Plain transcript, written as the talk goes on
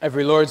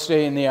Every Lord's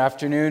Day in the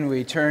afternoon,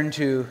 we turn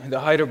to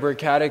the Heidelberg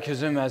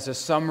Catechism as a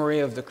summary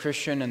of the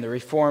Christian and the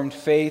Reformed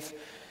faith,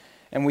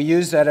 and we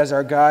use that as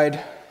our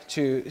guide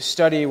to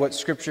study what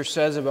Scripture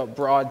says about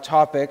broad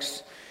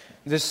topics.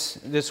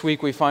 This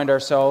week we find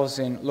ourselves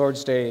in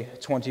Lord's Day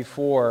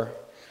 24.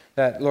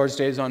 That Lord's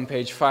Day is on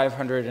page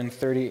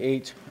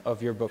 538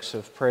 of your books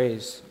of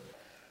praise.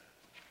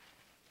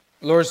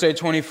 Lord's Day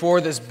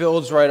 24, this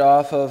builds right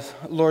off of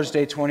Lord's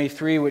Day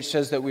 23, which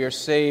says that we are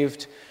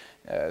saved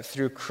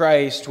through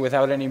Christ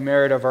without any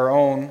merit of our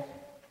own.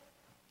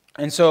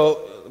 And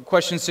so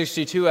question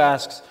 62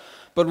 asks,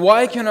 but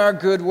why can our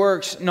good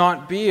works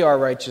not be our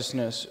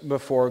righteousness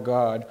before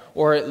God,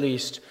 or at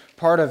least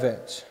part of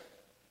it?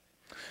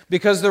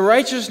 Because the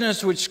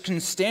righteousness which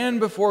can stand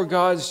before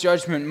God's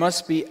judgment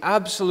must be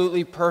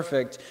absolutely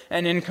perfect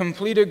and in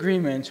complete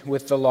agreement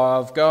with the law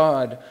of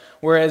God,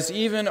 whereas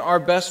even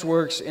our best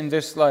works in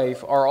this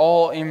life are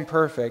all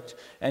imperfect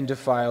and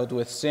defiled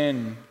with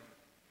sin.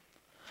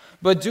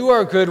 But do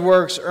our good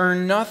works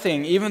earn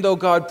nothing, even though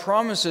God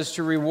promises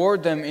to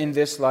reward them in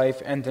this life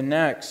and the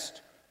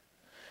next?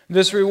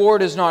 This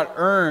reward is not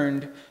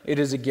earned, it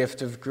is a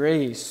gift of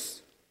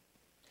grace.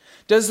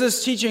 Does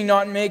this teaching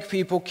not make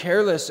people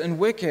careless and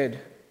wicked?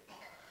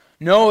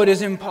 No, it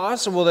is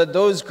impossible that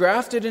those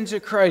grafted into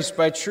Christ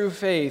by true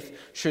faith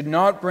should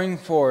not bring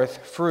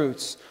forth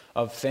fruits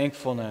of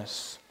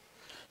thankfulness.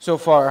 So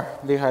far,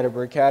 the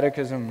Heidelberg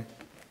Catechism.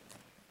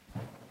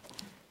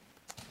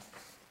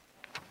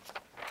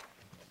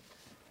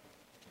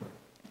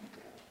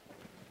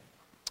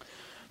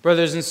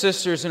 Brothers and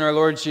sisters in our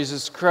Lord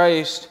Jesus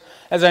Christ,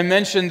 as I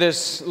mentioned,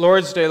 this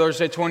Lord's Day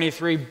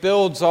 23,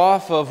 builds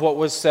off of what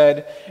was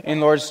said in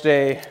Lord's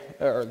Day,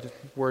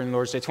 we're in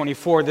Lord's Day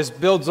 24. This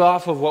builds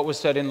off of what was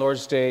said in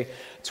Lord's Day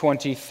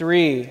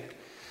 23.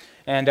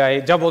 And I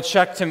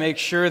double-checked to make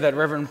sure that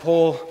Reverend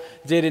Pohl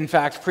did in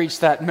fact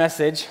preach that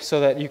message so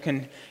that you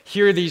can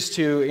hear these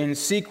two in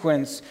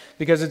sequence,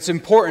 because it's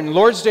important.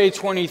 Lord's Day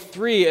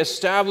 23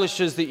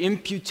 establishes the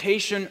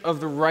imputation of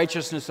the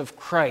righteousness of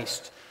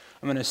Christ.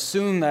 I'm going to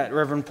assume that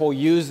Reverend Pohl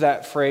used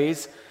that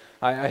phrase.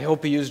 I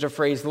hope he used a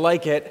phrase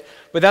like it.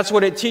 But that's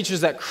what it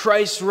teaches, that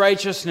Christ's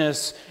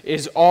righteousness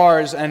is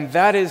ours, and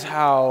that is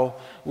how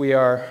we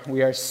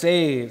are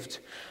saved.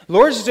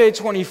 Lord's Day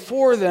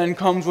 24 then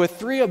comes with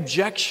three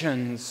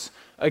objections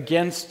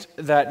against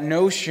that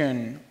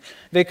notion.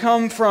 They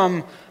come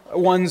from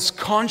one's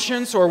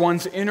conscience or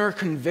one's inner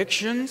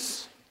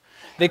convictions.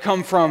 They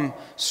come from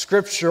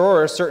Scripture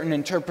or a certain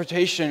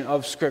interpretation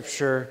of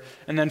Scripture.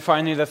 And then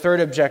finally, the third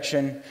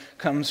objection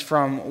comes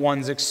from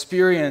one's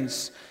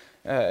experience,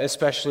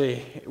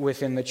 especially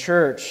within the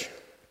church.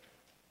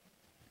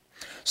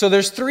 So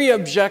there's three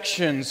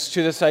objections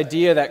to this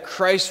idea that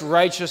Christ's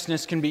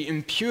righteousness can be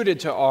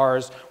imputed to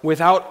ours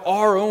without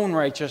our own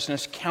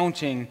righteousness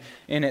counting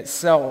in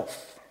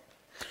itself.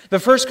 The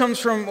first comes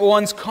from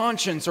one's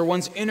conscience or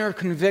one's inner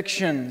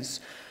convictions.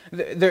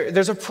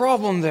 There's a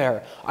problem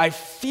there. I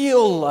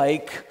feel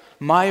like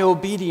my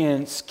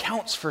obedience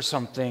counts for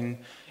something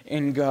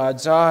in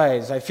God's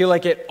eyes. I feel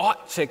like it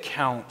ought to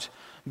count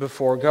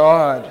before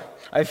God.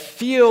 I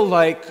feel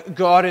like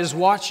God is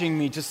watching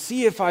me to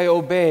see if I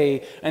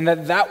obey, and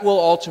that will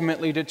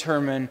ultimately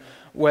determine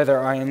whether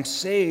I am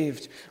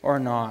saved or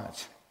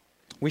not.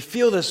 We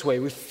feel this way.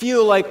 We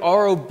feel like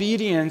our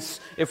obedience,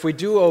 if we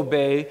do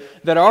obey,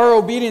 that our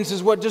obedience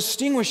is what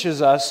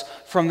distinguishes us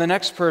from the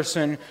next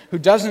person who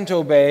doesn't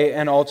obey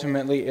and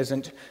ultimately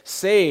isn't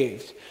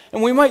saved.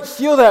 And we might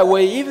feel that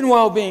way even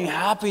while being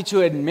happy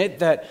to admit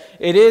that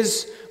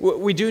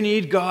we do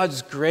need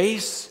God's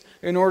grace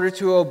in order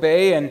to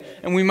obey,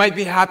 and we might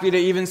be happy to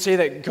even say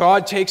that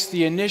God takes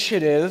the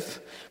initiative,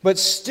 but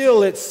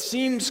still it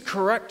seems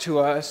correct to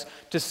us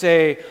to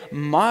say,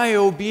 my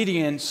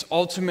obedience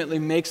ultimately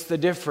makes the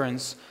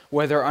difference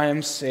whether I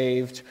am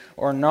saved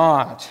or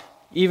not,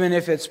 even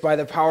if it's by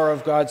the power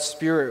of God's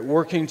Spirit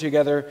working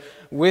together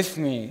with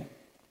me.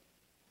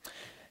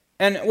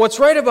 And what's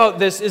right about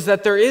this is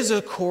that there is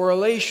a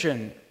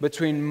correlation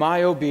between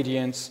my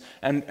obedience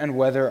and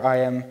whether I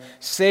am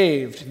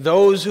saved.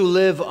 Those who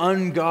live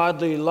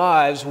ungodly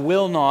lives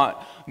will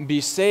not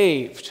be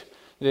saved.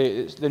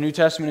 The New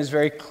Testament is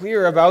very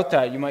clear about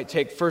that. You might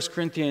take 1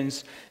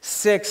 Corinthians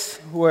 6,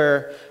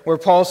 where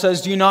Paul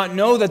says, do you not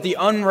know that the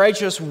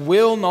unrighteous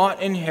will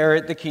not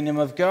inherit the kingdom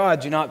of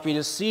God? Do not be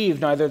deceived.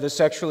 Neither the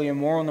sexually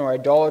immoral, nor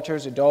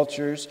idolaters,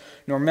 adulterers,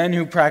 nor men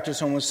who practice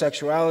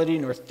homosexuality,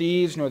 nor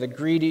thieves, nor the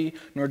greedy,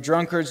 nor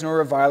drunkards, nor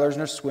revilers,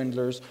 nor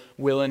swindlers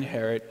will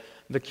inherit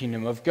the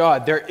kingdom of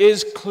God. There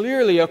is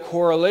clearly a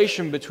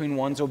correlation between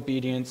one's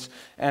obedience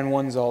and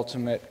one's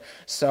ultimate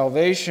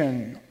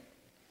salvation.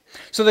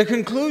 So the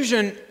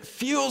conclusion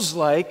feels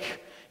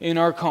like, in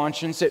our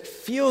conscience, it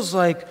feels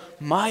like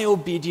my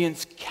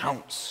obedience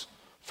counts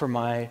for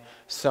my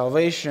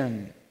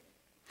salvation.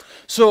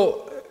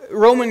 So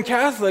Roman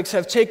Catholics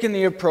have taken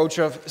the approach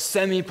of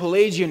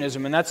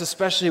semi-Pelagianism, and that's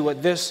especially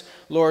what this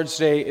Lord's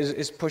Day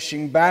is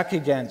pushing back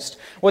against.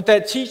 What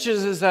that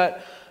teaches is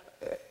that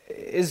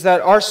is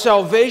that our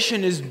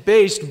salvation is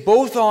based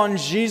both on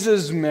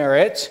Jesus'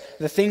 merit,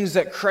 the things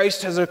that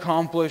Christ has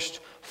accomplished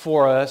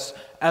for us,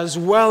 as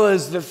well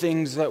as the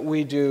things that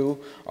we do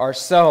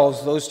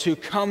ourselves. Those two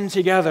come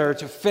together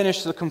to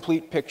finish the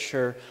complete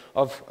picture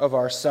of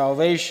our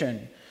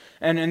salvation.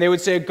 And they would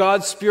say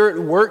God's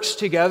Spirit works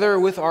together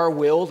with our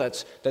will.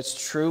 That's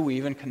true. We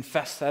even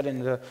confess that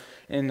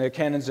in the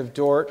canons of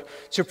Dort.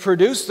 To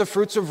produce the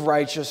fruits of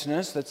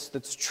righteousness.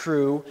 That's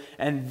true.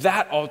 And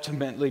that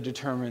ultimately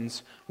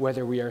determines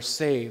whether we are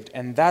saved.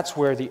 And that's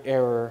where the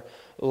error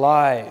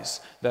lies.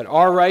 That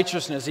our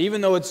righteousness, even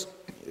though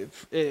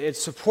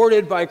it's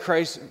supported by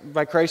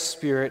Christ's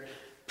Spirit,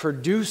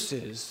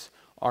 produces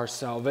our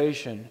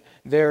salvation.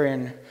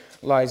 Therein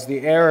lies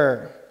the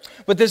error.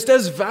 But this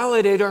does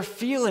validate our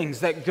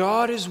feelings that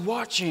God is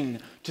watching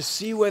to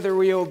see whether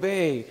we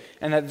obey,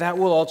 and that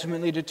will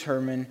ultimately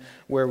determine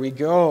where we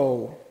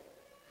go.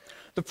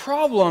 The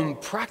problem,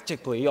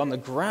 practically, on the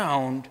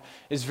ground,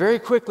 is very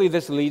quickly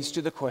this leads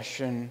to the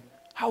question,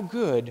 how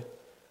good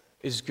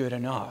is good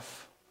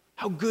enough?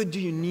 How good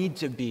do you need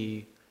to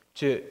be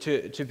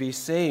to be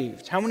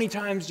saved? How many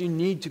times do you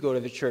need to go to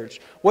the church?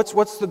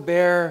 What's the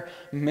bare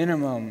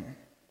minimum?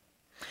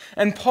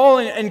 And Paul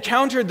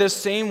encountered this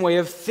same way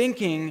of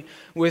thinking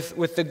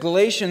with the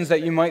Galatians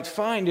that you might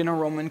find in a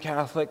Roman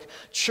Catholic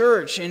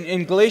church.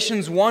 In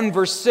Galatians 1,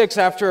 verse 6,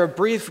 after a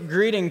brief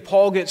greeting,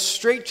 Paul gets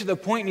straight to the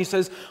point and he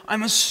says,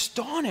 I'm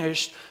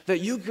astonished that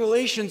you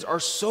Galatians are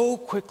so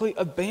quickly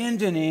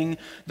abandoning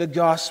the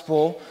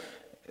gospel.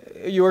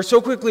 You are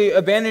so quickly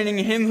abandoning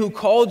him who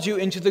called you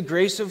into the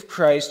grace of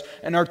Christ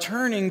and are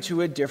turning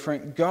to a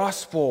different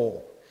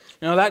gospel.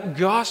 Now, that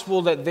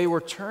gospel that they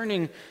were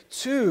turning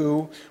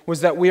to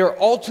was that we are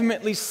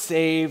ultimately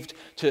saved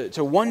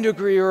to one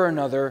degree or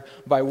another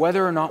by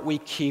whether or not we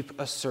keep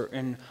a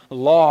certain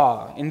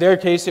law. In their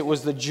case, it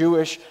was the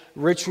Jewish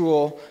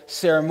ritual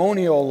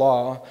ceremonial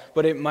law,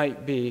 but it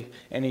might be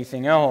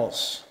anything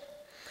else.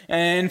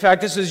 And in fact,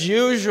 this is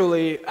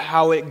usually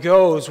how it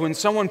goes. When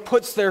someone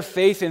puts their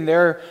faith in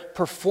their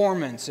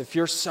performance, if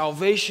your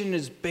salvation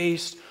is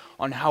based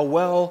on how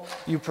well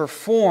you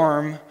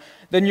perform,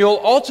 then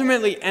you'll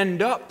ultimately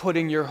end up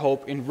putting your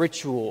hope in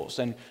rituals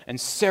and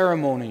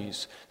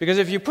ceremonies. Because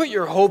if you put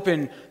your hope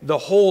in the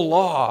whole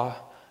law,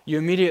 you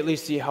immediately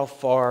see how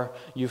far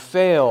you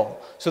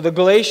fail. So the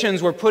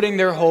Galatians were putting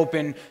their hope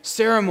in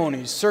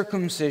ceremonies,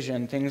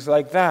 circumcision, things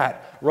like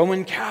that.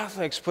 Roman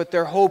Catholics put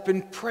their hope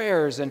in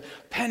prayers and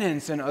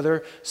penance and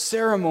other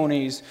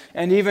ceremonies.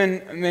 And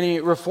even many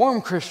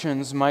Reformed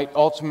Christians might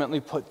ultimately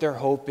put their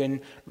hope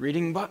in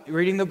reading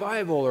the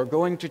Bible or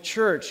going to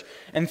church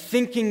and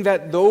thinking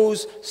that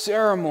those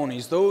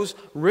ceremonies, those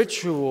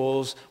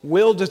rituals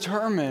will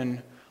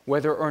determine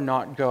whether or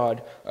not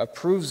God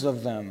approves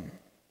of them.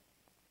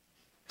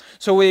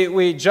 So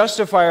we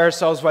justify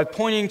ourselves by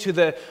pointing to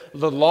the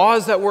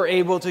laws that we're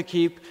able to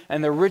keep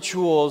and the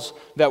rituals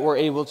that we're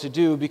able to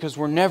do because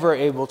we're never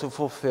able to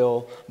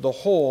fulfill the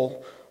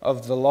whole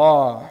of the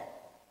law.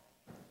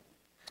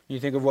 You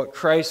think of what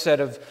Christ said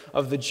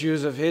of the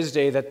Jews of his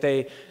day, that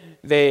they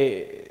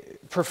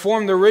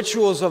perform the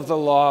rituals of the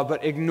law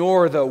but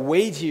ignore the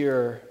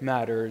weightier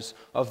matters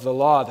of the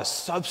law, the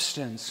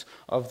substance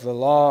of the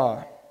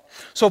law.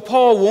 So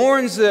Paul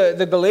warns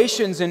the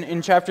Galatians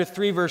in chapter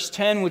 3, verse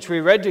 10, which we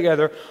read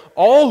together,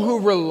 all who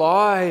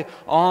rely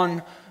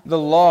on the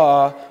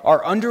law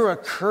are under a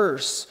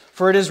curse,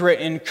 for it is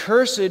written,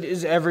 cursed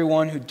is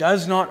everyone who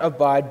does not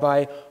abide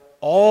by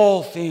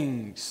all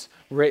things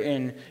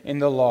written in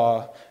the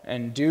law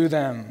and do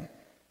them.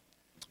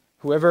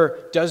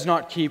 Whoever does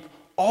not keep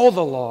all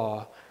the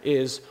law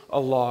is a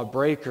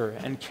lawbreaker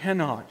and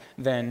cannot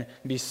then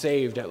be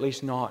saved, at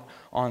least not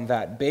on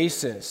that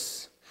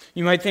basis.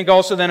 You might think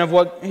also then of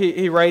what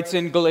he writes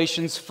in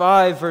Galatians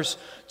 5, verse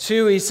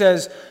 2. He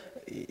says,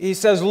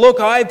 look,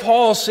 I,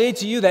 Paul, say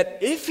to you that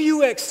if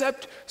you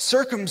accept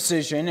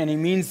circumcision, and he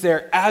means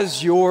there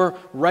as your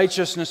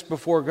righteousness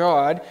before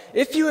God,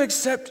 if you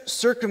accept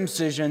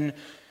circumcision,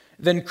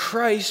 then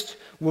Christ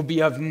will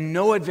be of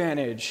no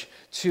advantage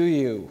to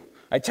you.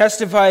 I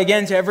testify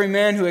again to every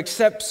man who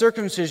accepts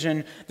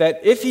circumcision that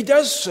if he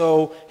does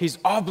so, he's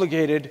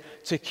obligated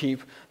to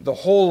keep the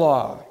whole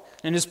law.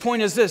 And his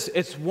point is this,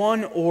 it's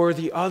one or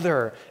the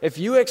other. If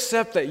you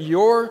accept that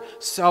your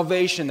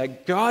salvation,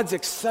 that God's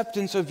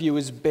acceptance of you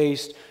is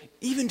based,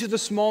 even to the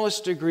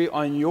smallest degree,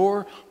 on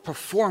your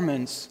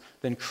performance,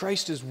 then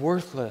Christ is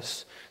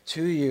worthless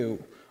to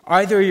you.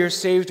 Either you're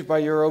saved by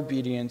your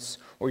obedience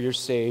or you're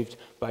saved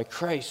by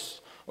Christ's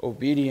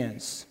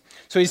obedience.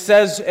 So he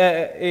says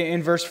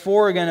in verse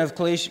 4 again of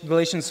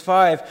Galatians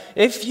 5,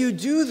 if you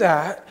do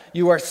that,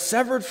 you are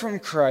severed from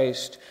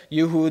Christ,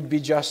 you who would be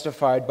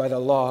justified by the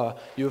law.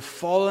 You have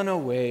fallen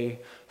away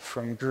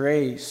from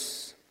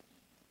grace.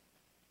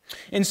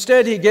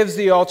 Instead, he gives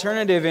the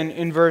alternative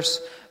in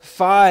verse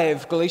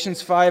 5,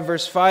 Galatians 5,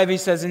 verse 5. He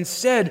says,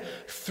 instead,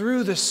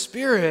 through the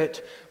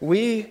Spirit,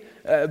 we,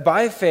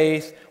 by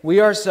faith,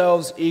 we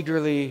ourselves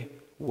eagerly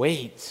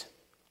wait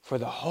for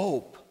the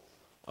hope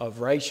of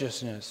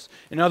righteousness.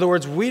 In other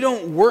words, we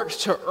don't work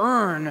to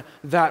earn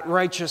that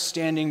righteous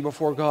standing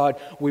before God.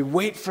 We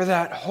wait for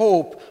that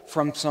hope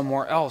from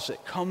somewhere else.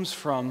 It comes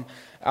from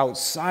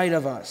outside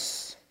of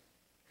us.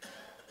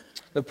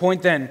 The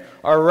point then,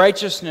 our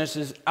righteousness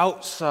is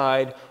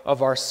outside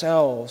of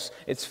ourselves.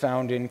 It's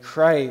found in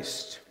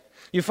Christ.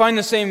 You find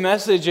the same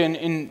message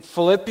in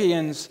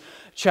Philippians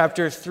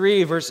chapter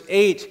 3, verse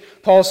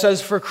 8. Paul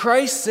says, "For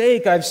Christ's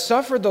sake I've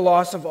suffered the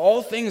loss of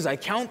all things. I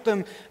count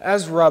them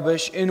as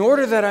rubbish, in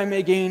order that I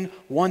may gain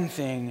one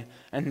thing,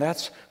 and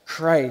that's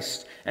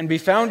Christ, and be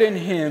found in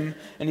him."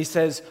 And he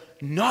says,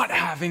 "Not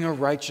having a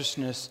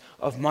righteousness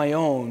of my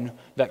own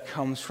that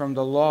comes from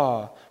the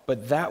law,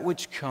 but that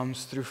which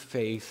comes through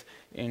faith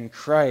in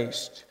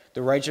Christ."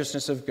 The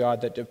righteousness of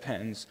God that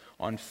depends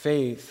on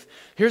faith.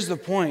 Here's the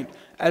point.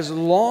 As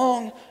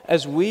long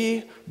as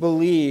we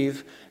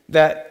believe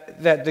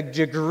that the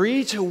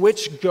degree to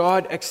which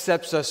God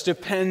accepts us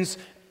depends,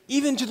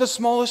 even to the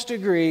smallest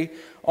degree,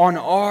 on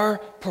our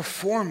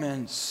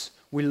performance,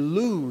 we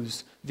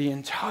lose the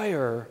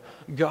entire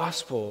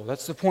gospel.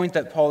 That's the point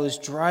that Paul is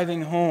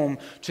driving home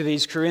to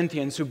these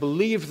Corinthians who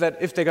believed that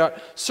if they got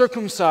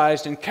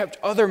circumcised and kept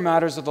other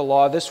matters of the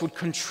law, this would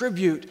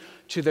contribute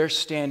to their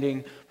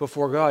standing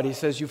before God. He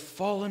says, "You've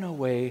fallen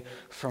away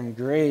from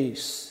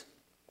grace."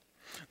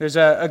 There's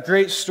a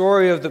great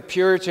story of the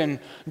Puritan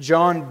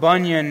John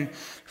Bunyan.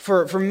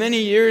 For many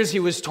years he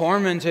was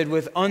tormented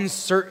with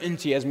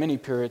uncertainty, as many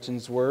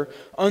Puritans were,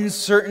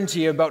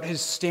 uncertainty about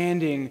his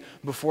standing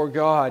before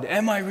God.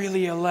 Am I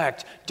really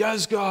elect?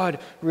 Does God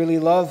really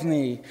love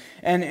me?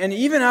 And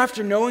even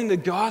after knowing the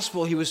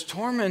gospel, he was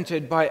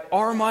tormented by,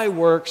 are my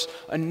works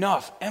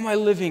enough? Am I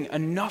living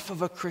enough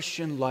of a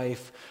Christian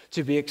life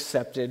to be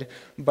accepted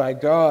by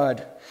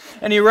God?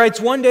 And he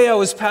writes, "One day I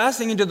was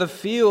passing into the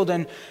field,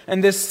 and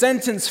this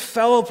sentence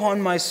fell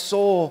upon my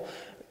soul.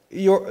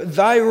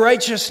 Thy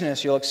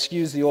righteousness," you'll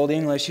excuse the Old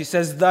English, he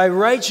says, "thy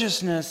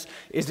righteousness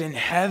is in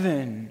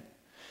heaven."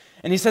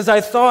 And he says,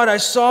 I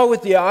saw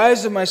with the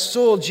eyes of my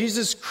soul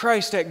Jesus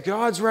Christ at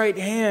God's right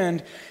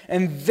hand,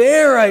 and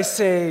there, I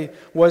say,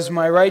 was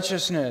my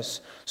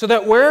righteousness. So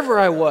that wherever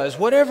I was,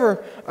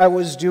 whatever I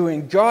was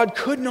doing, God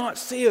could not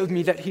say of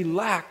me that he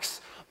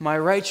lacks my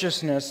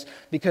righteousness,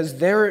 because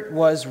there it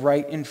was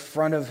right in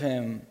front of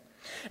him.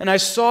 And I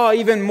saw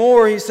even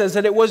more, he says,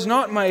 that it was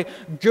not my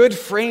good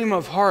frame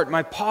of heart,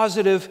 my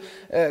positive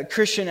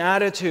Christian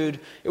attitude.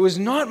 It was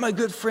not my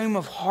good frame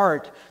of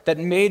heart that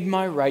made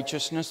my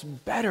righteousness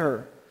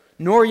better,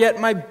 nor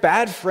yet my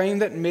bad frame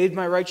that made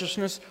my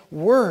righteousness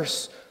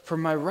worse. For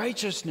my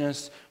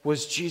righteousness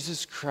was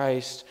Jesus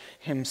Christ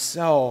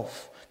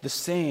himself, the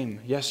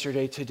same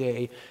yesterday,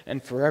 today,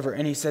 and forever.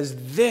 And he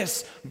says,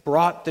 this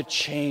brought the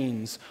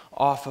chains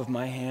off of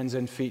my hands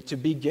and feet to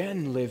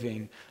begin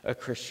living a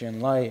Christian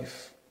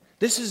life.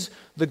 This is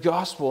the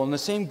gospel, and the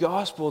same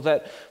gospel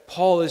that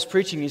Paul is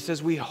preaching. He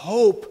says, we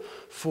hope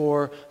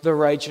for the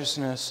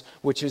righteousness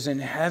which is in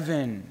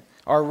heaven.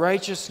 Our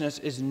righteousness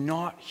is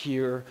not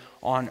here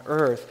on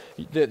earth.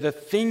 The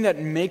thing that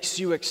makes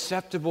you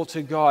acceptable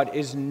to God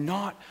is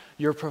not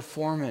your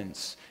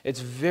performance.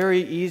 It's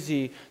very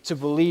easy to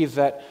believe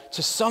that,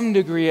 to some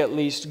degree at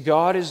least,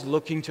 God is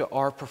looking to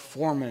our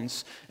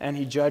performance and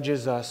he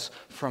judges us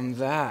from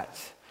that.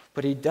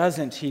 But he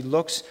doesn't. He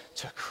looks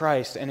to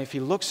Christ. And if he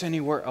looks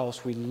anywhere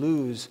else, we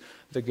lose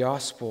the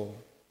gospel.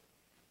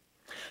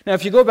 Now,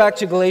 if you go back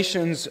to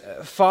Galatians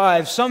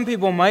 5, some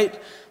people might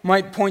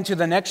point to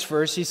the next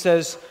verse. He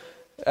says,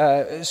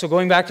 so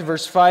going back to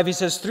verse 5, he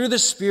says, through the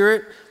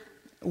Spirit,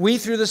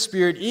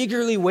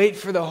 eagerly wait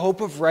for the hope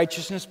of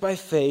righteousness by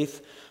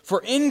faith.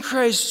 For in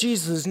Christ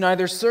Jesus,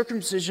 neither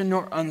circumcision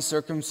nor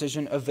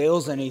uncircumcision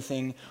avails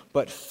anything,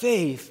 but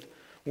faith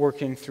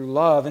working through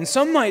love. And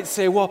some might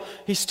say, well,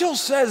 he still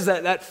says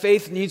that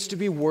faith needs to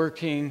be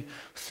working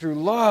through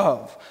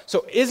love.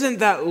 So isn't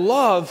that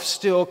love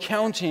still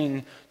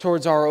counting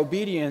towards our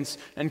obedience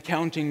and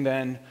counting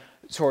then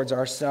towards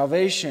our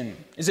salvation?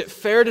 Is it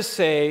fair to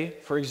say,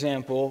 for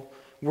example,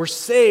 we're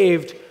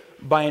saved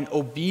by an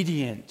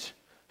obedient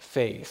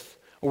faith,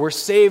 or we're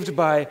saved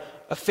by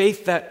a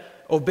faith that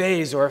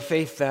obeys or a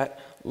faith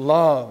that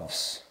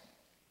loves?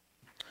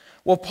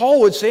 Well, Paul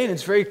would say, and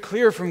it's very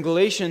clear from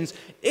Galatians,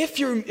 if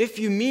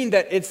you mean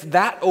that it's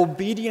that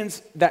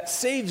obedience that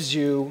saves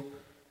you,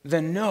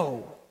 then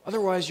no.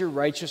 Otherwise, your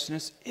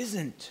righteousness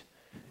isn't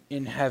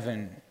in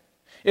heaven.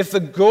 If the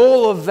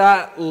goal of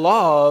that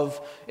love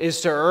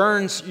is to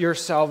earn your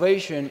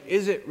salvation,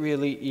 is it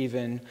really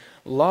even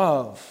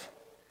love?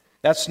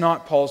 That's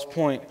not Paul's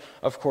point,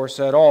 of course,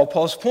 at all.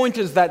 Paul's point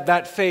is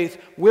that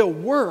faith will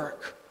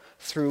work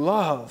through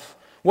love.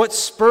 What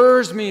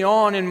spurs me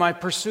on in my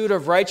pursuit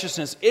of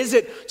righteousness? Is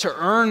it to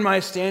earn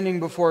my standing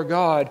before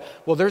God?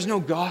 Well, there's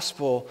no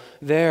gospel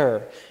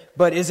there.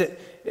 But is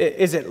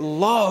it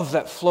love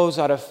that flows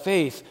out of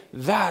faith?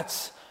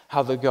 That's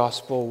how the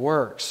gospel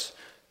works.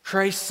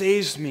 Christ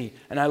saves me,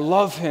 and I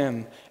love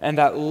him, and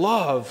that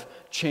love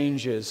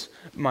changes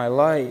my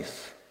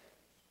life.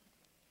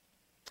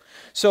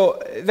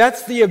 So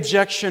that's the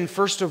objection,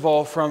 first of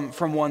all,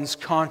 from one's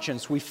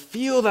conscience. We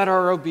feel that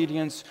our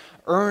obedience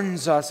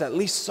earns us at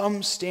least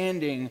some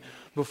standing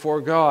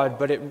before God,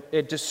 but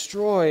it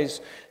destroys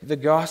the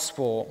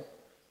gospel.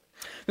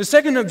 The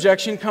second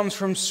objection comes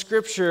from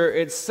Scripture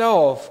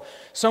itself.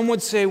 Some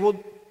would say,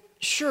 well,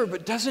 sure,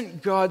 but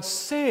doesn't God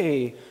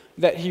say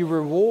that He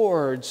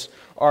rewards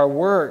our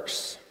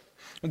works?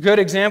 A good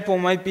example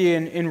might be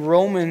in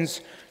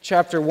Romans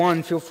chapter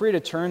 1. Feel free to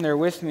turn there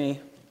with me.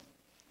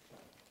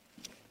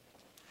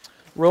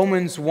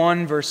 Romans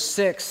 1, verse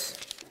 6.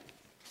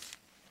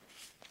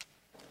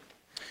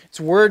 It's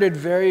worded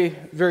very,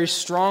 very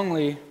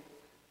strongly.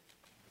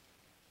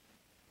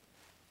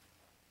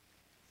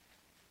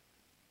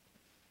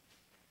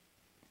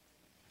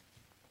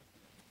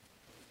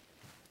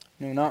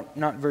 No,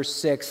 not verse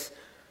 6,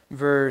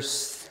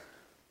 verse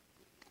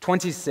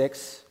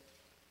 26.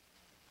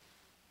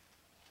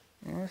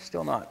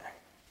 Still not.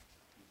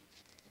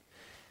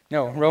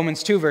 No,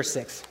 Romans 2, verse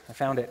 6. I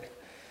found it.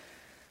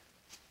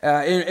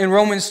 In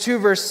Romans 2,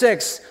 verse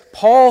 6,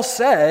 Paul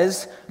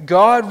says,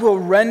 God will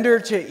render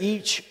to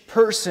each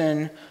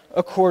person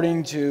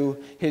according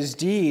to his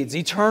deeds.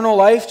 Eternal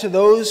life to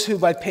those who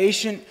by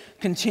patient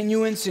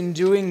continuance in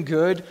doing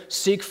good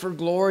seek for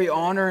glory,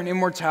 honor, and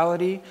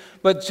immortality.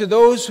 But to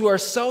those who are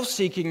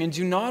self-seeking and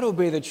do not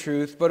obey the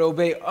truth, but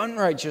obey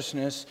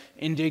unrighteousness,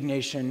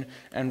 indignation,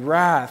 and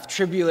wrath,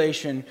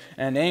 tribulation,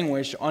 and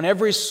anguish on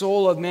every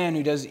soul of man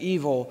who does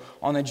evil,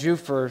 on the Jew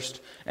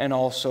first, and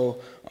also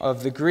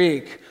of the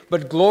Greek.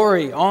 But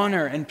glory,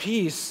 honor, and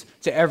peace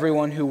to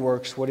everyone who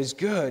works what is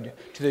good,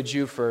 to the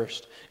Jew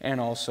first, and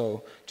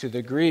also to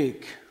the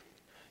Greek.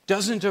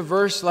 Doesn't a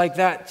verse like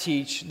that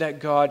teach that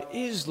God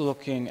is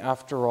looking,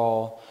 after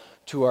all,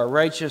 to our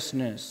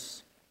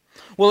righteousness?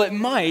 Well, it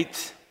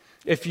might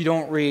if you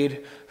don't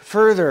read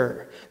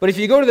further. But if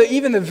you go to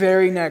even the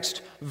very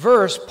next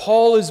verse,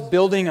 Paul is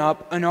building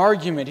up an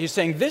argument. He's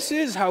saying this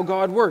is how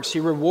God works. He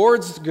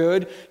rewards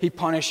good, He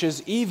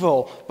punishes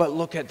evil. But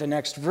look at the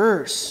next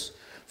verse.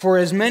 For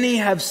as many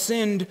have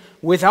sinned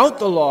without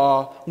the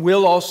law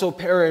will also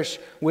perish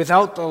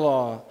without the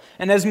law.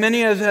 And as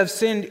many as have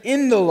sinned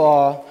in the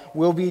law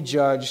will be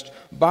judged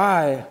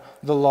by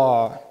the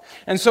law.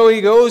 And so he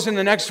goes in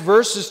the next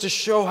verses to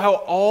show how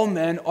all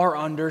men are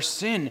under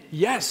sin.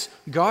 Yes,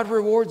 God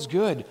rewards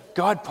good.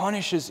 God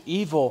punishes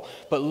evil.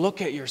 But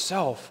look at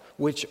yourself.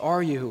 Which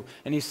are you?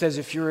 And he says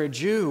if you're a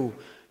Jew,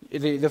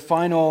 the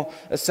final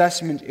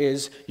assessment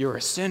is you're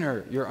a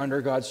sinner. You're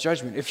under God's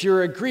judgment. If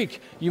you're a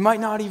Greek, you might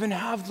not even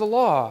have the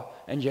law,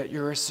 and yet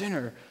you're a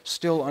sinner,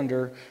 still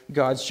under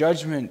God's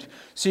judgment.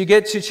 So you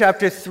get to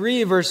chapter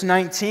 3, verse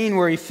 19,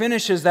 where he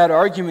finishes that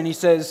argument. He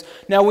says,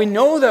 now we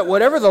know that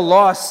whatever the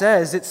law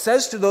says, it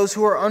says to those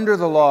who are under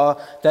the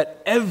law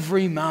that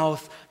every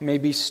mouth may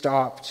be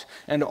stopped,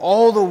 and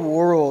all the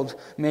world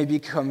may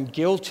become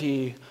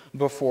guilty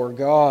before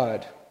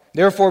God.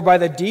 Therefore, by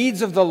the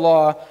deeds of the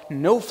law,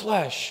 no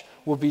flesh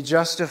will be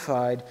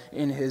justified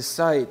in his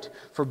sight,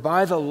 for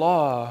by the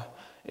law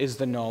is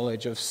the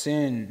knowledge of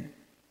sin.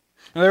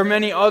 Now, there are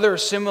many other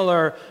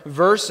similar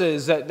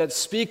verses that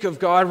speak of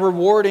God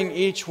rewarding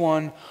each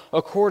one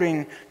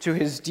according to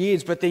his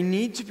deeds, but they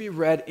need to be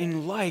read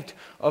in light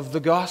of the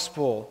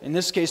gospel. In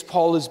this case,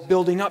 Paul is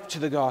building up to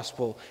the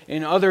gospel.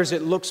 In others,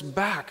 it looks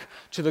back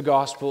to the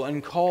gospel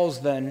and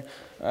calls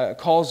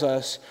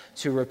us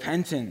to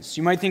repentance.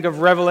 You might think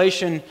of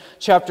Revelation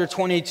chapter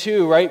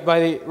 22,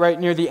 right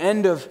near the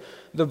end of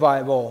the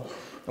Bible,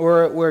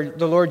 where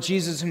the Lord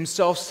Jesus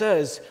himself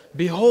says,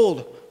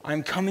 behold,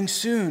 I'm coming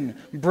soon,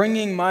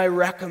 bringing my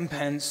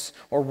recompense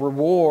or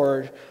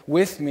reward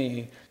with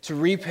me to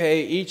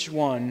repay each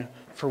one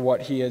for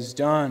what he has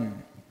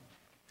done.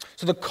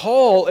 So the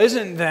call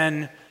isn't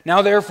then,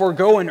 now therefore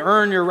go and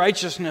earn your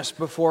righteousness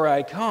before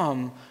I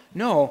come.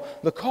 No,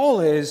 the call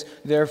is,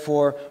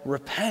 therefore,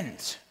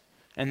 repent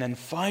and then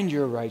find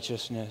your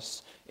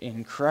righteousness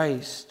in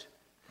Christ.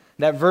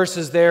 That verse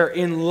is there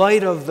in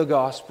light of the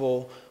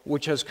gospel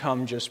which has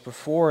come just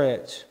before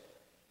it.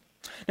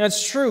 Now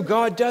it's true,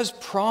 God does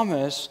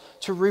promise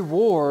to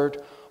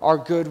reward our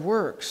good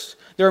works.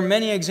 There are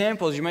many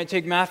examples. You might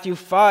take Matthew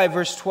 5,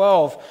 verse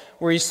 12,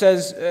 where he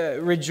says,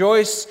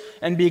 rejoice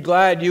and be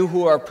glad, you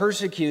who are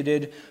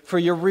persecuted, for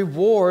your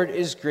reward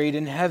is great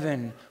in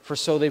heaven, for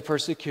so they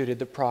persecuted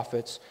the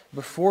prophets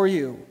before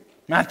you.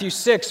 Matthew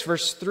 6,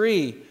 verse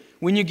 3,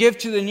 when you give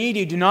to the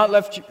needy, do not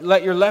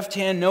let your left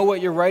hand know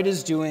what your right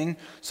is doing,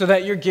 so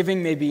that your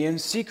giving may be in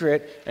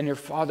secret, and your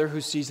Father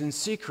who sees in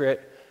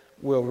secret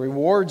will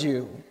reward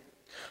you.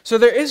 So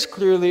there is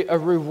clearly a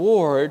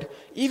reward,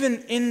 even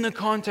in the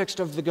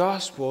context of the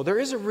gospel. There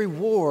is a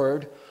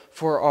reward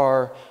for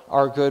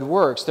our good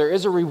works. There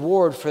is a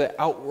reward for the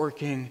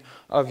outworking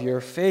of your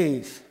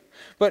faith.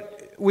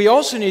 But we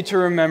also need to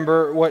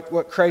remember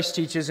what Christ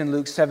teaches in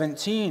Luke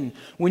 17.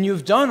 When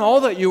you've done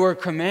all that you are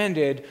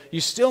commanded, you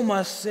still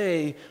must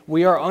say,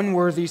 we are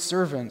unworthy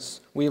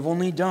servants. We have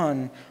only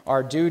done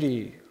our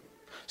duty.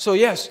 So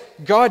yes,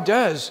 God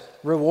does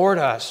reward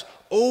us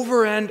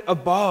over and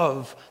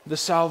above the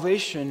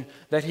salvation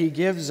that he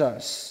gives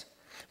us.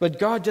 But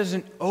God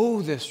doesn't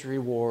owe this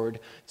reward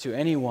to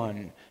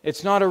anyone.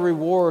 It's not a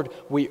reward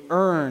we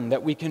earn,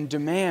 that we can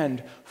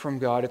demand from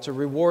God. It's a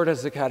reward,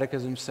 as the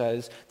Catechism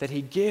says, that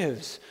He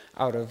gives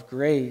out of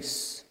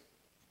grace.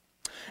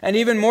 And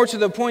even more to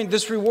the point,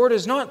 this reward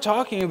is not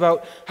talking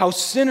about how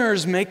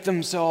sinners make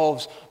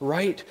themselves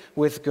right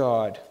with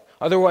God.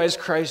 Otherwise,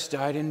 Christ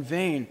died in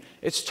vain.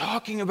 It's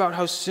talking about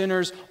how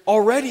sinners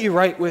already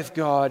right with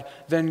God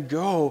then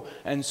go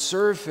and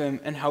serve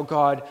Him, and how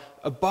God,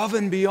 above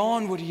and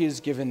beyond what He has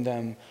given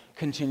them,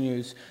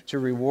 continues to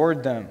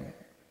reward them.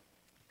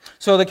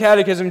 So the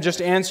Catechism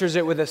just answers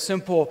it with a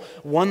simple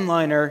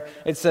one-liner.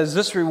 It says,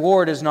 this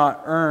reward is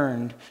not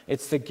earned,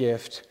 it's the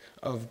gift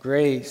of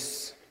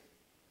grace.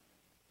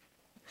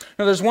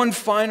 Now there's one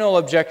final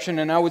objection,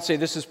 and I would say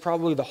this is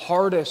probably the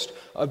hardest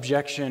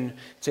objection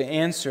to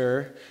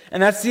answer,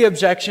 and that's the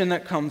objection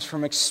that comes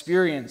from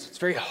experience. It's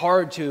very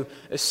hard to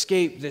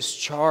escape this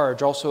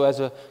charge. Also, as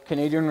a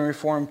Canadian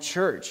Reformed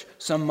church,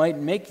 some might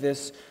make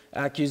this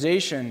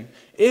accusation.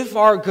 If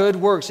our good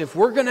works, if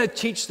we're going to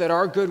teach that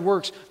our good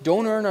works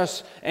don't earn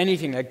us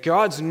anything, that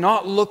God's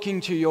not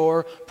looking to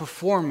your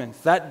performance,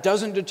 that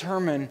doesn't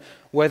determine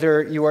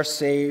whether you are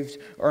saved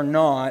or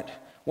not,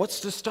 what's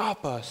to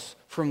stop us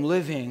from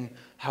living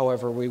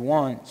however we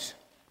want?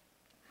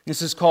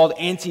 This is called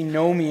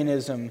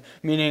antinomianism,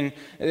 meaning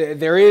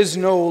there is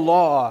no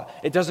law.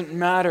 It doesn't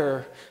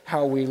matter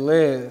how we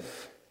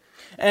live.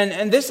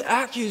 And this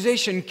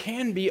accusation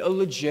can be a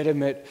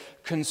legitimate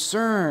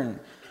concern.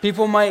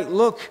 People might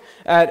look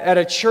at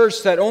a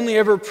church that only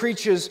ever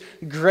preaches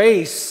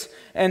grace,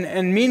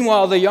 and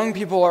meanwhile the young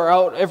people are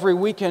out every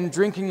weekend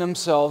drinking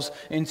themselves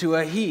into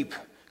a heap.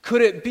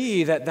 Could it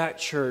be that that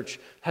church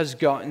has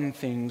gotten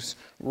things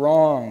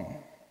wrong?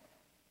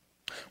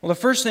 Well, the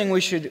first thing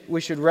we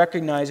should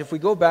recognize, if we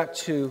go back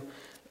to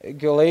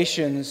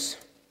Galatians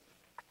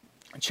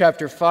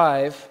chapter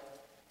 5,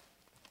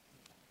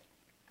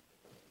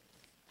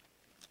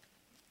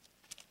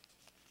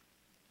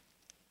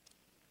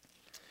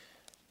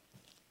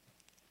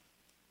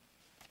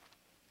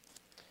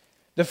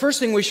 the first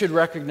thing we should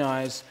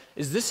recognize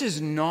is this is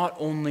not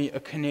only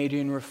a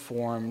Canadian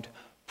Reformed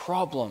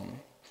problem.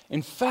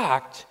 In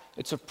fact,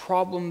 it's a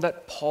problem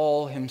that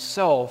Paul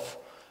himself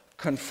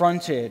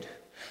confronted.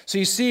 So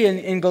you see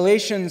in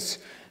Galatians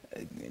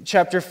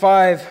chapter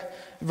 5,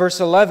 verse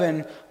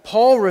 11,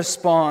 Paul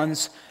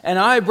responds, "And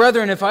I,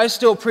 brethren, if I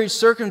still preach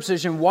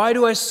circumcision, why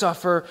do I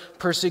suffer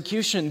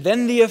persecution?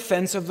 Then the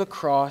offense of the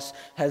cross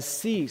has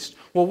ceased."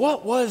 Well,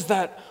 what was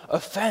that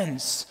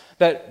offense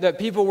that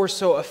people were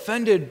so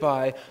offended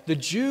by? The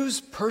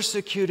Jews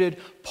persecuted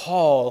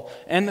Paul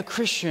and the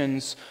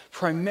Christians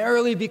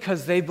primarily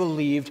because they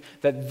believed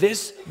that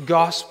this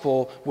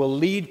gospel will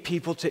lead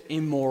people to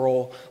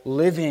immoral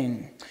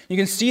living. You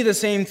can see the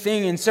same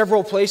thing in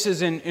several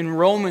places in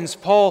Romans.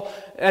 Paul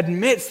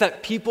admits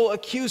that people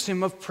accuse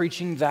him of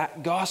preaching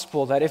that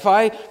gospel, that if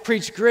I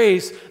preach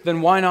grace, then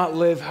why not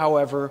live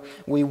however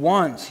we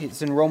want?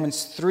 It's in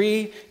Romans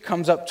 3,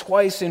 comes up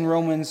twice in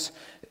Romans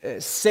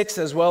 6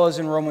 as well as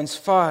in Romans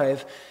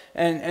 5.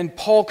 And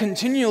Paul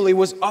continually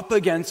was up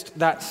against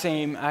that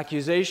same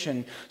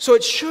accusation. So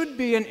it should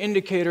be an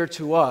indicator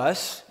to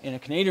us in a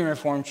Canadian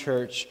Reformed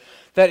church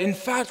that in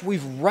fact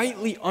we've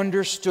rightly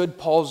understood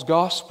Paul's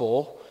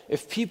gospel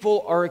if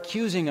people are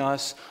accusing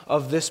us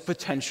of this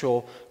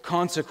potential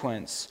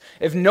consequence.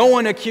 If no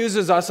one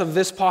accuses us of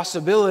this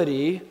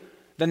possibility,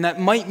 then that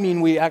might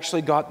mean we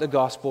actually got the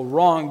gospel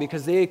wrong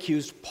because they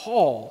accused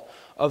Paul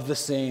of the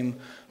same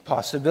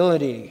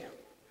possibility.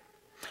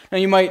 Now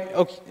you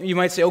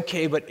might say,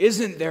 okay, but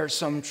isn't there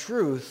some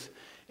truth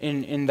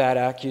in that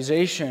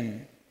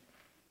accusation?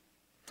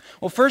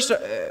 Well, first,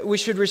 we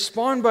should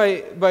respond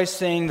by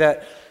saying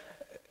that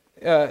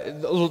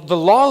the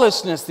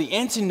lawlessness, the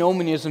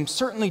antinomianism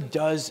certainly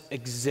does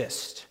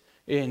exist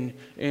in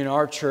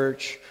our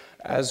church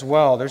as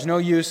well. There's no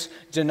use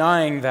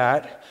denying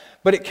that.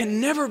 But it can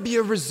never be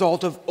a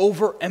result of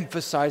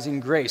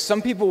overemphasizing grace.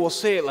 Some people will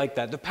say it like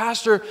that.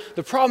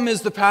 The problem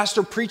is the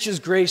pastor preaches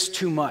grace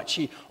too much.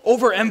 He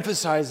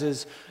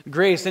overemphasizes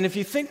grace. And if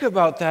you think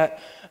about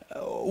that,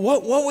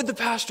 what would the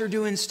pastor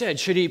do instead?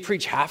 Should he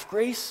preach half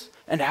grace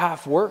and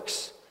half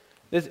works?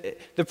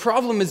 The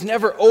problem is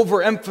never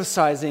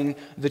overemphasizing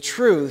the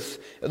truth,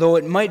 though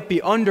it might be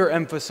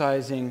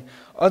underemphasizing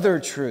other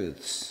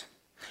truths.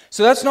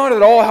 So that's not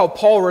at all how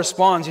Paul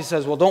responds. He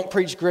says, well, don't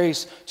preach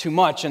grace too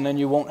much and then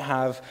you won't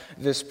have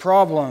this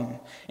problem.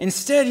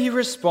 Instead, he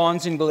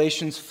responds in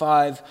Galatians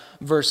 5,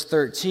 verse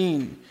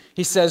 13.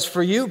 He says,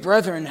 "For you,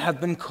 brethren, have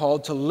been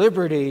called to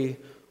liberty,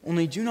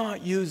 only do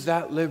not use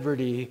that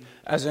liberty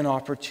as an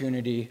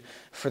opportunity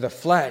for the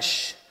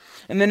flesh."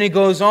 And then he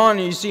goes on,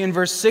 and you see in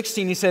verse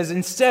 16, he says,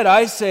 "Instead,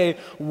 I say,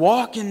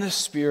 walk in the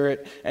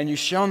Spirit, and you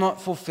shall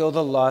not fulfill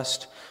the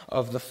lust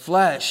of the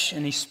flesh."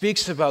 And he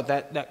speaks about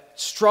that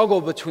struggle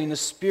between the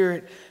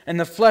Spirit and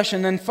the flesh.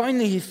 And then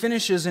finally he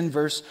finishes in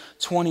verse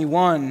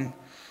 21.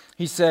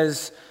 He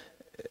says,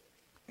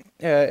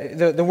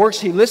 the works,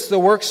 he lists the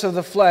works of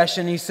the flesh,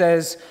 and he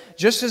says,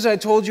 just as I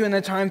told you in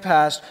the time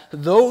past,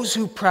 those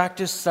who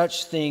practice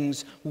such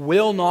things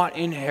will not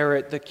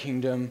inherit the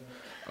kingdom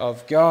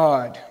of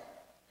God.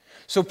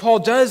 So Paul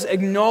does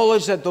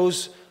acknowledge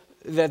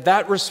that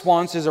that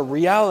response is a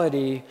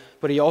reality,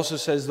 but he also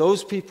says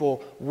those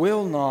people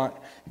will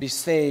not be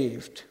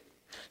saved.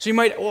 So you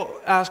might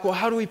ask, well,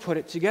 how do we put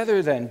it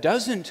together then?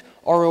 Doesn't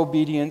our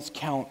obedience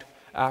count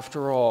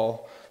after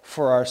all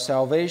for our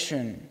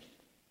salvation?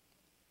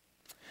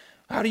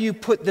 How do you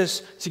put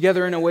this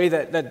together in a way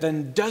that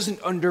then doesn't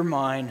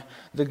undermine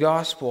the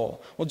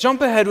gospel? Well,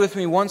 jump ahead with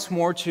me once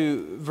more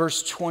to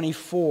verse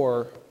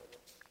 24,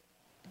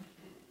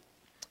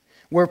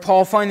 where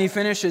Paul finally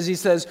finishes. He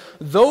says,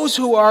 those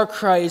who are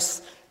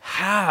Christ's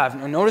have,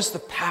 now notice the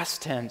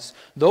past tense,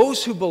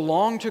 those who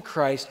belong to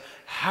Christ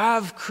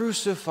have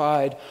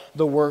crucified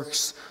the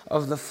works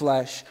of the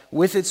flesh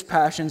with its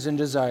passions and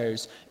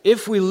desires.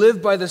 If we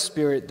live by the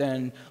Spirit,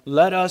 then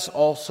let us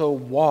also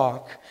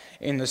walk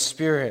in the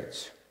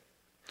Spirit.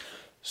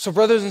 So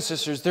brothers and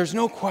sisters, there's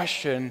no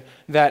question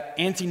that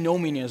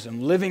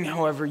antinomianism, living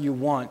however you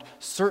want,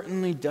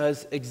 certainly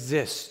does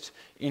exist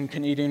in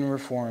Canadian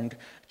Reformed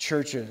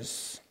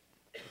churches.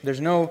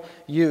 There's no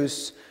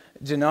use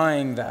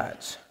denying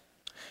that.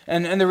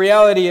 And the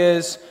reality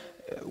is,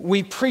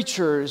 we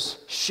preachers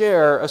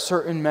share a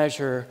certain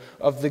measure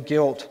of the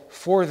guilt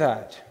for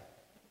that.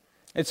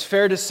 It's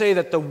fair to say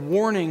that the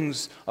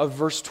warnings of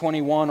verse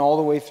 21 all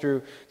the way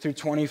through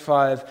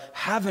 25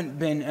 haven't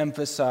been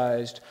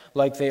emphasized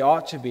like they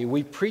ought to be.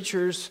 We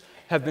preachers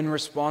have been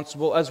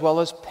responsible, as well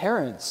as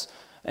parents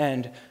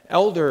and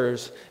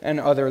elders and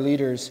other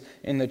leaders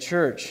in the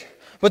church.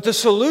 But the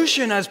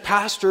solution as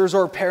pastors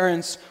or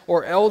parents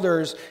or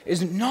elders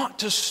is not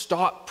to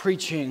stop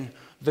preaching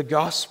the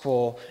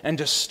gospel and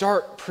to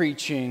start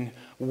preaching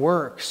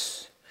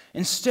works.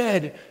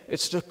 Instead,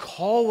 it's to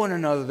call one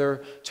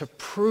another to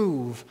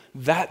prove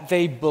that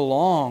they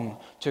belong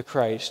to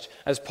Christ.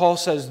 As Paul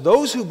says,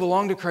 those who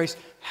belong to Christ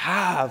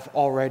have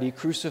already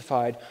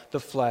crucified the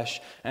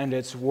flesh and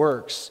its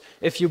works.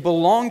 If you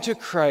belong to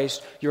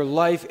Christ, your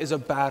life is a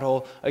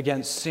battle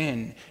against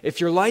sin. If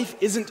your life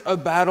isn't a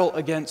battle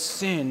against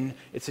sin,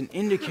 it's an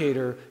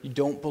indicator you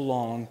don't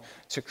belong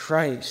to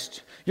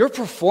Christ. Your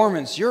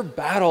performance, your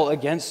battle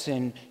against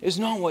sin is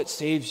not what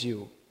saves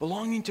you.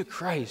 Belonging to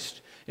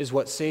Christ is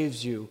what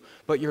saves you.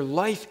 But your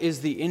life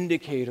is the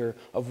indicator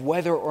of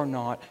whether or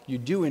not you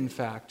do in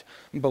fact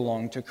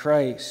belong to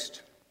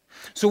Christ.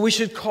 So we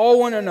should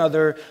call one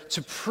another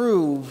to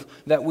prove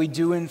that we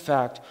do in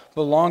fact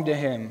belong to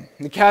Him.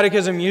 The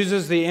Catechism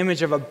uses the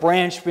image of a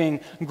branch being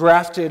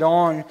grafted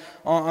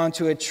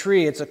onto a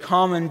tree. It's a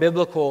common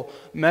biblical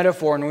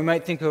metaphor, and we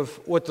might think of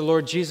what the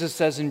Lord Jesus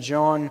says in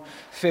John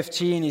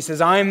 15. He says,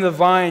 I am the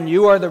vine,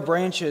 you are the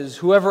branches.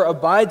 Whoever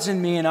abides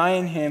in me and I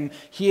in him,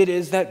 he it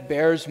is that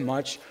bears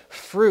much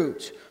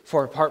fruit.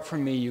 For apart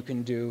from me you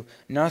can do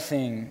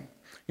nothing.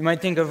 You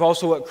might think of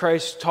also what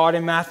Christ taught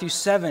in Matthew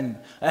 7.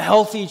 A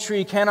healthy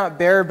tree cannot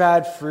bear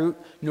bad fruit,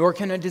 nor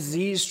can a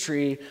diseased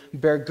tree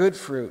bear good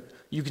fruit.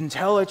 You can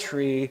tell a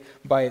tree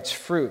by its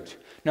fruit.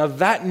 Now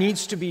that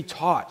needs to be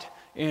taught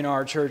in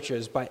our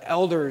churches by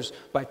elders,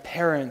 by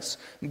parents,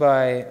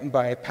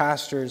 by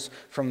pastors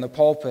from the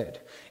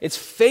pulpit. It's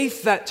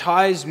faith that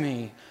ties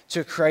me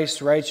to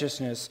Christ's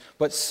righteousness,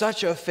 but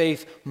such a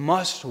faith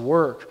must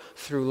work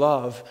through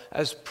love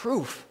as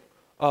proof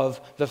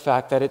of the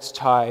fact that it's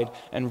tied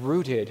and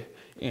rooted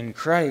in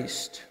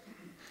Christ.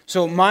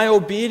 So my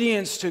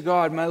obedience to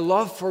God, my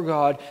love for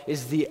God,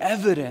 is the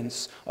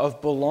evidence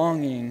of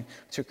belonging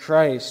to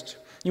Christ.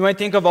 You might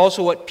think of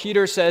also what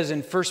Peter says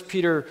in 1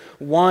 Peter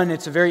 1.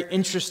 It's a very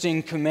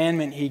interesting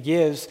commandment he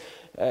gives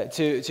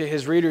to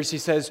his readers. He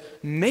says,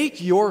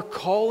 make your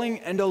calling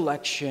and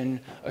election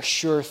a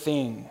sure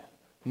thing.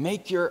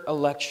 Make your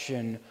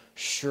election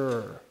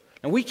sure.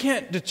 And we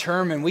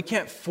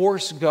can't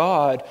force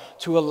God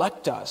to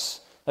elect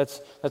us.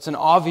 That's an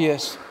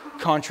obvious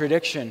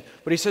contradiction.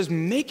 But he says,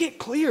 make it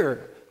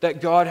clear that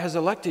God has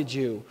elected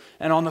you.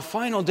 And on the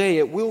final day,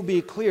 it will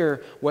be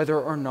clear whether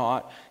or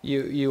not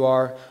you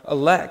are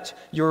elect.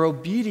 Your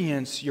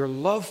obedience, your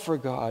love for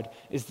God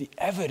is the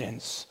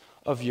evidence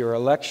of your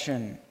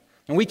election.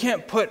 And we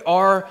can't put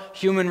our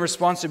human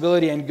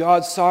responsibility and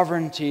God's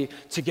sovereignty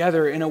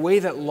together in a way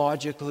that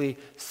logically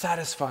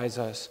satisfies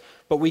us.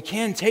 But we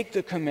can take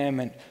the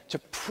commandment to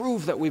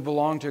prove that we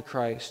belong to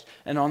Christ.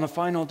 And on the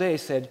final day,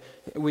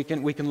 we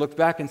can look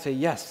back and say,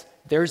 yes,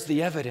 there's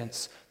the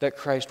evidence that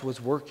Christ was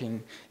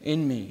working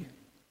in me.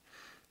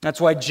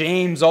 That's why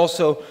James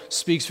also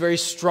speaks very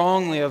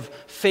strongly of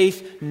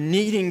faith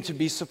needing to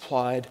be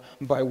supplied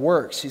by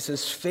works. He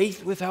says,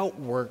 faith without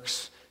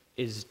works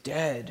is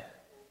dead.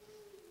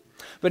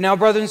 But now,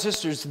 brothers and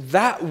sisters,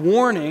 that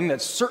warning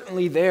that's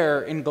certainly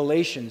there in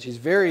Galatians, he's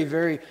very,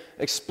 very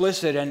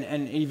explicit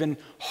and even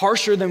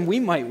harsher than we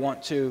might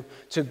want to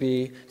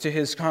be to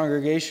his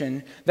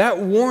congregation. That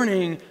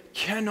warning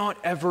cannot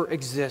ever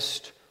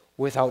exist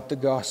without the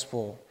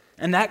gospel.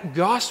 And that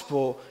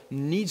gospel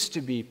needs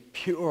to be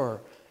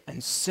pure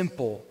and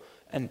simple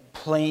and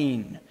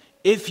plain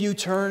if you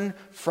turn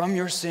from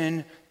your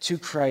sin to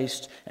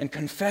Christ and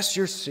confess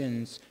your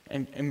sins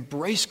and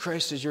embrace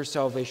Christ as your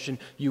salvation,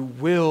 you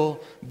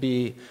will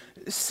be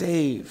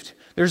saved.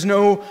 There's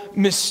no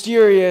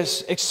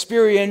mysterious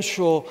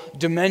experiential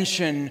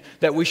dimension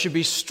that we should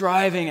be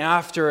striving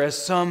after as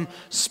some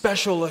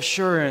special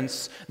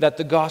assurance that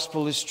the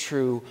gospel is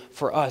true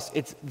for us.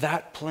 It's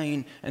that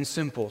plain and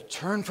simple.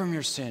 Turn from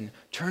your sin,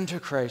 turn to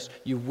Christ,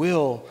 you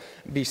will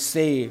be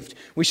saved.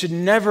 We should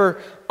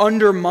never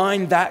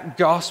undermine that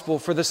gospel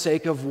for the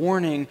sake of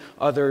warning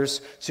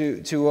others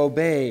to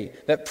obey.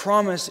 That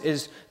promise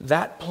is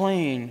that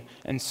plain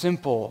and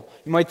simple.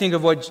 You might think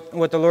of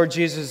what the Lord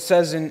Jesus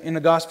says in the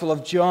Gospel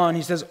of John.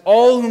 He says,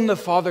 all whom the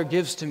Father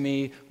gives to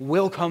me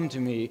will come to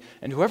me,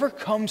 and whoever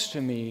comes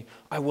to me,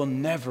 I will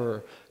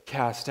never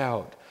cast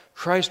out.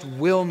 Christ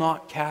will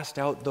not cast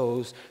out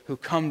those who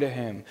come to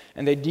him,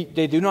 and they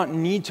do not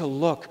need to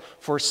look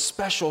for a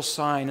special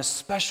sign, a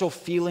special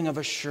feeling of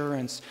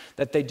assurance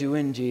that they do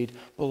indeed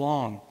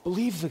belong.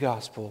 Believe the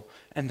gospel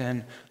and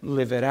then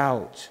live it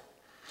out.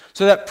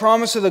 So that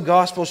promise of the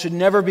gospel should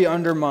never be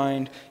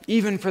undermined,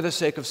 even for the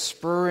sake of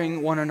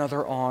spurring one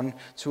another on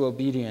to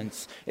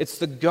obedience. It's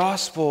the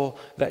gospel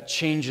that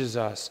changes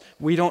us.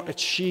 We don't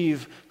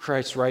achieve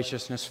Christ's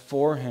righteousness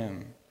for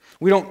him.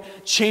 We don't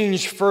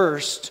change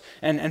first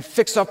and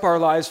fix up our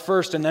lives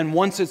first, and then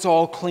once it's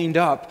all cleaned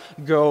up,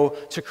 go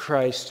to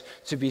Christ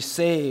to be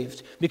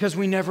saved. Because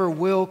we never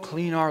will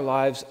clean our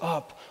lives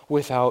up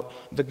without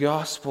the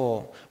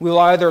gospel. We'll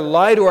either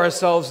lie to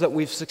ourselves that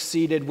we've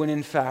succeeded when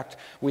in fact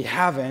we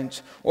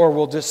haven't, or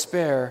we'll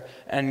despair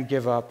and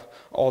give up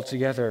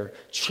altogether.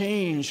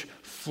 Change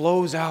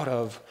flows out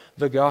of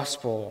the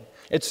gospel.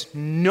 It's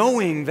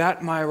knowing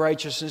that my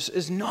righteousness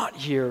is not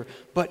here,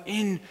 but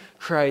in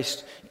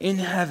Christ, in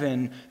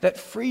heaven, that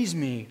frees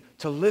me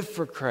to live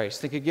for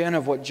Christ. Think again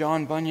of what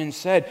John Bunyan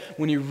said.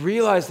 When he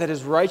realized that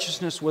his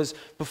righteousness was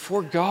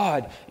before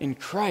God in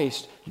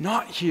Christ,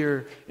 not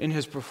here in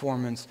his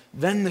performance,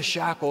 then the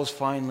shackles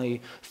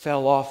finally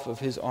fell off of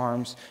his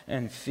arms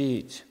and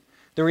feet.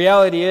 The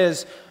reality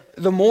is,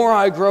 the more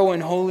I grow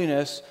in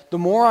holiness, the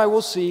more I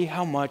will see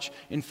how much,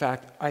 in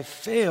fact, I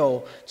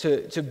fail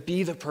to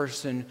be the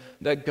person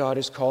that God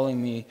is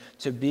calling me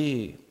to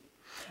be.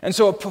 And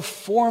so a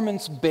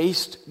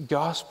performance-based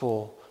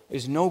gospel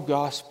is no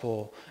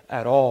gospel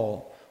at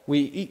all.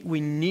 We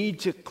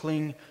need to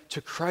cling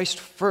to Christ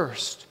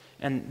first,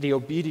 and the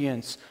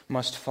obedience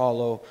must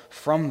follow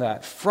from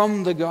that.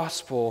 From the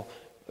gospel,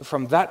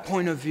 from that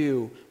point of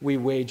view, we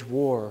wage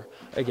war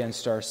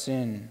against our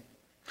sin.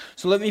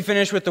 So let me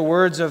finish with the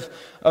words of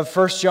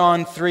 1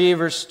 John 3,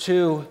 verse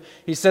 2.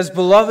 He says,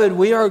 "Beloved,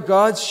 we are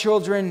God's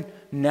children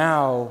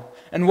now,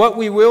 and what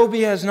we will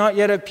be has not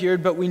yet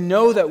appeared, but we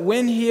know that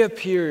when he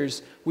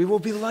appears, we will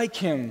be like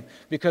him,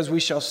 because we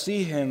shall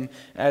see him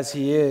as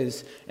he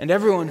is. And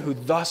everyone who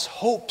thus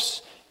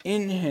hopes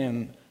in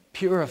him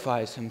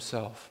purifies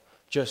himself,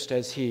 just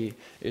as he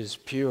is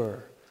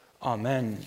pure." Amen.